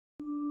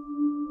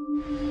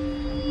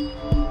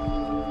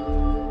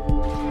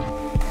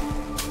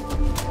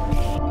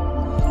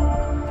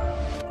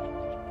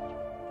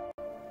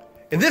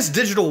In this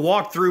digital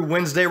walkthrough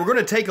Wednesday, we're going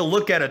to take a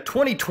look at a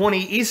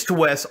 2020 East to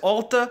West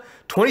Alta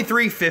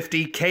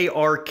 2350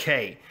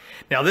 KRK.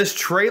 Now this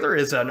trailer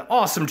is an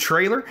awesome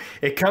trailer.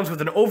 It comes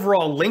with an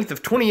overall length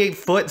of 28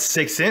 foot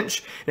 6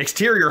 inch, an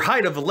exterior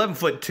height of 11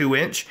 foot 2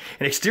 inch,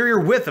 an exterior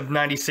width of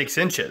 96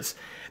 inches.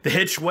 The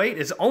hitch weight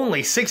is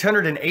only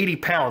 680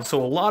 pounds,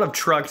 so a lot of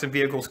trucks and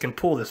vehicles can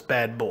pull this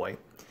bad boy.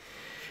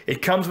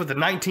 It comes with a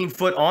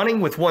 19-foot awning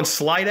with one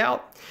slide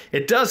out.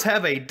 It does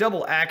have a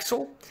double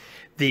axle.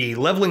 The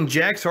leveling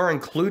jacks are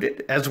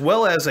included, as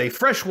well as a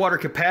freshwater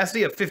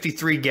capacity of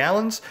 53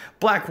 gallons,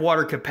 black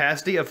water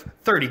capacity of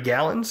 30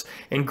 gallons,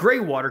 and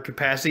gray water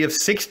capacity of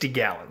 60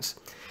 gallons.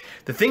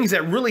 The things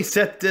that really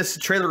set this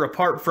trailer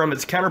apart from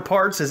its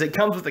counterparts is it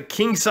comes with a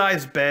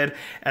king-size bed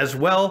as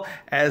well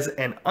as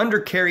an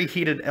undercarry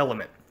heated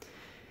element.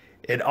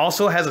 It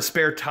also has a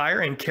spare tire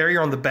and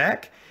carrier on the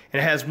back,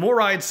 and it has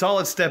MORryde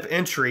solid step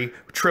entry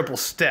triple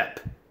step.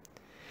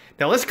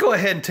 Now let's go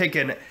ahead and take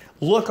a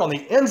look on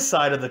the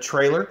inside of the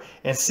trailer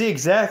and see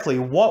exactly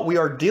what we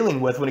are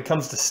dealing with when it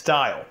comes to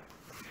style.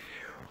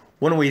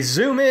 When we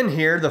zoom in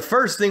here, the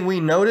first thing we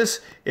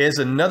notice is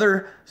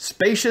another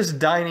spacious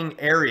dining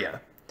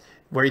area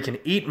where you can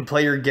eat and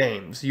play your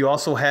games. You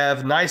also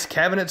have nice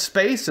cabinet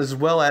space as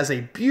well as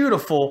a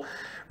beautiful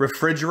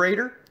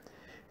refrigerator.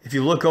 If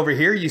you look over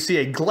here, you see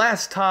a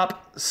glass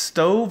top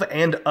stove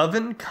and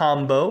oven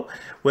combo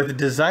with a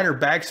designer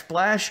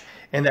backsplash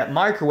and that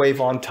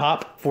microwave on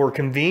top for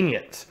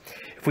convenience.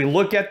 If we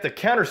look at the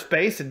counter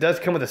space, it does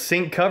come with a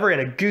sink cover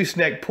and a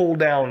gooseneck pull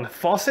down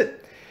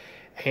faucet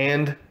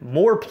and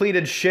more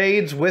pleated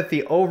shades with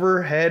the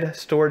overhead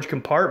storage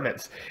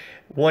compartments.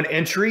 One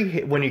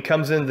entry when it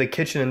comes into the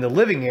kitchen and the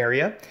living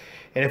area.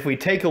 And if we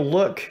take a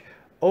look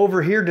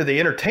over here to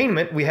the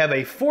entertainment, we have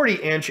a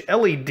 40-inch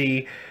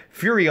LED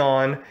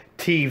Furrion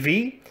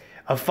TV,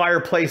 a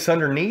fireplace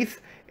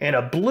underneath, and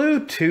a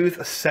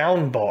Bluetooth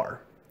sound bar.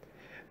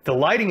 The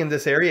lighting in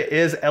this area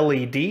is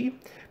LED,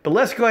 but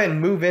let's go ahead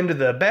and move into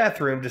the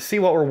bathroom to see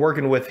what we're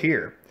working with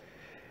here.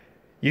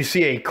 You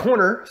see a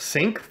corner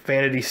sink,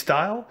 vanity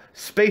style,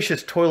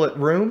 spacious toilet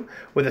room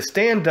with a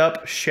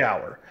stand-up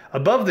shower.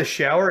 Above the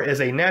shower is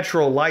a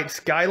natural light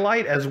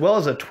skylight as well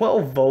as a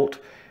 12-volt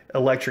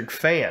electric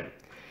fan.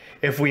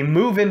 If we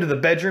move into the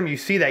bedroom, you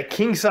see that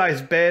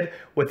king-size bed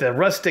with a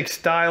rustic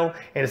style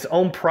and its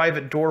own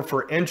private door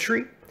for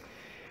entry.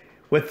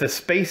 With the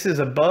spaces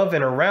above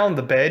and around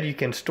the bed, you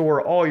can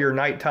store all your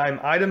nighttime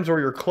items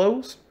or your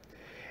clothes.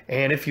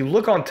 And if you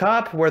look on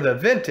top where the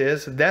vent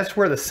is, that's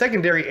where the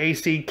secondary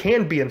AC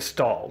can be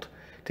installed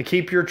to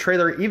keep your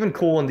trailer even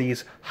cool in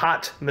these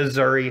hot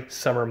Missouri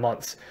summer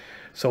months.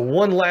 So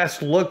one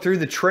last look through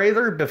the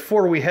trailer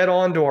before we head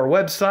on to our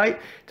website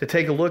to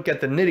take a look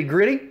at the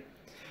nitty-gritty.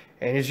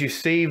 And as you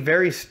see,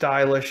 very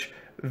stylish,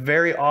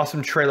 very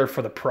awesome trailer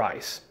for the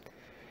price.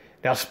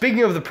 Now,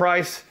 speaking of the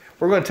price,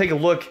 we're going to take a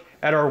look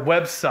at our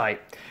website.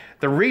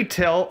 The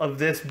retail of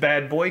this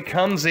bad boy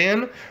comes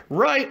in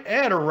right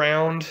at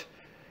around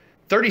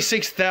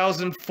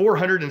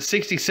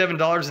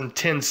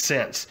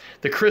 $36,467.10.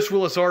 The Kris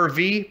Willis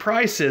RV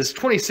price is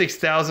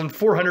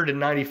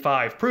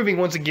 $26,495, proving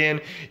once again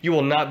you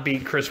will not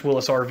beat Kris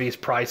Willis RV's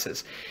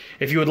prices.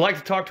 If you would like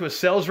to talk to a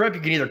sales rep,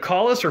 you can either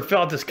call us or fill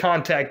out this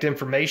contact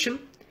information.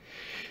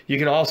 You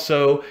can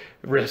also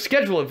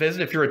schedule a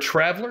visit if you're a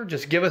traveler.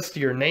 Just give us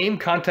your name,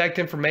 contact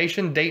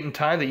information, date and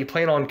time that you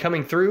plan on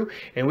coming through,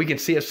 and we can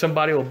see if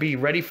somebody will be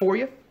ready for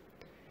you.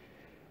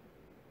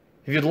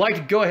 If you'd like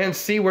to go ahead and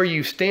see where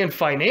you stand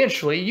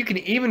financially, you can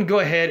even go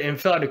ahead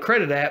and fill out a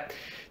credit app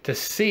to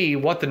see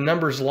what the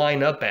numbers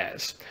line up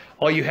as.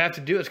 All you have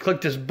to do is click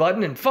this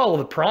button and follow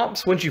the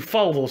prompts. Once you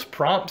follow those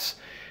prompts,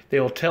 they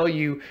will tell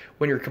you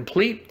when you're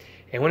complete.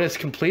 And when it's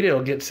completed,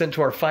 it'll get sent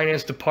to our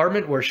finance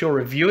department where she'll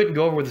review it and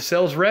go over with the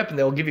sales rep and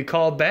they'll give you a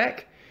call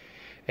back.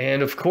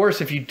 And of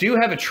course, if you do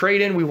have a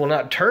trade-in, we will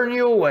not turn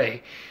you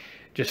away.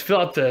 Just fill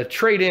out the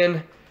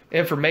trade-in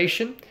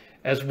information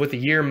as with the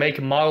year, make,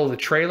 and model of the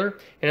trailer.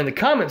 And in the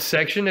comments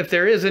section, if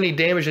there is any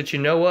damage that you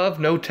know of,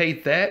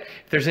 notate that.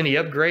 If there's any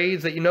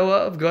upgrades that you know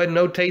of, go ahead and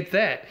notate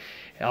that.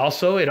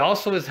 Also, it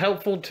also is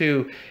helpful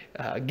to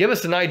give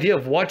us an idea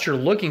of what you're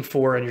looking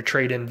for in your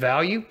trade-in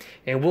value,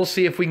 and we'll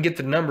see if we can get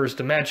the numbers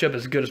to match up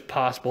as good as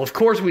possible. Of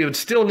course, we would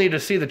still need to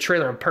see the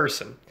trailer in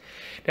person.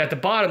 Now, at the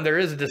bottom, there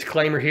is a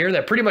disclaimer here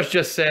that pretty much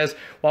just says,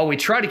 while we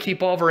try to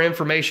keep all of our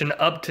information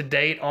up to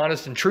date,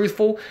 honest, and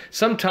truthful,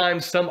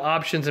 sometimes some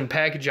options and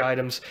package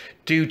items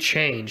do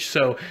change.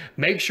 So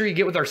make sure you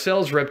get with our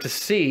sales rep to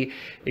see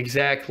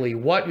exactly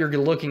what you're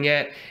looking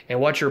at and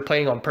what you're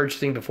planning on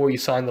purchasing before you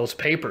sign those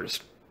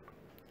papers.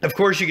 Of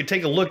course, you can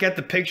take a look at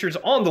the pictures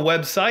on the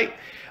website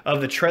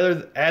of the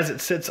trailer as it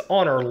sits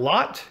on our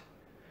lot.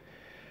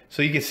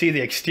 So you can see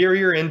the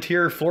exterior,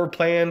 interior, floor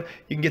plan.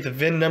 You can get the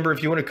VIN number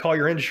if you want to call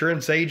your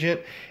insurance agent.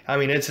 I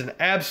mean, it's an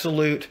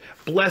absolute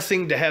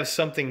blessing to have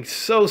something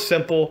so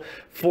simple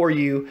for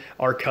you,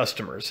 our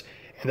customers.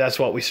 And that's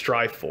what we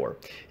strive for.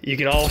 You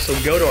can also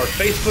go to our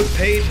Facebook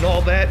page and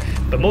all that.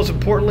 But most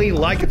importantly,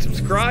 like and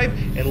subscribe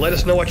and let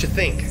us know what you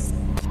think.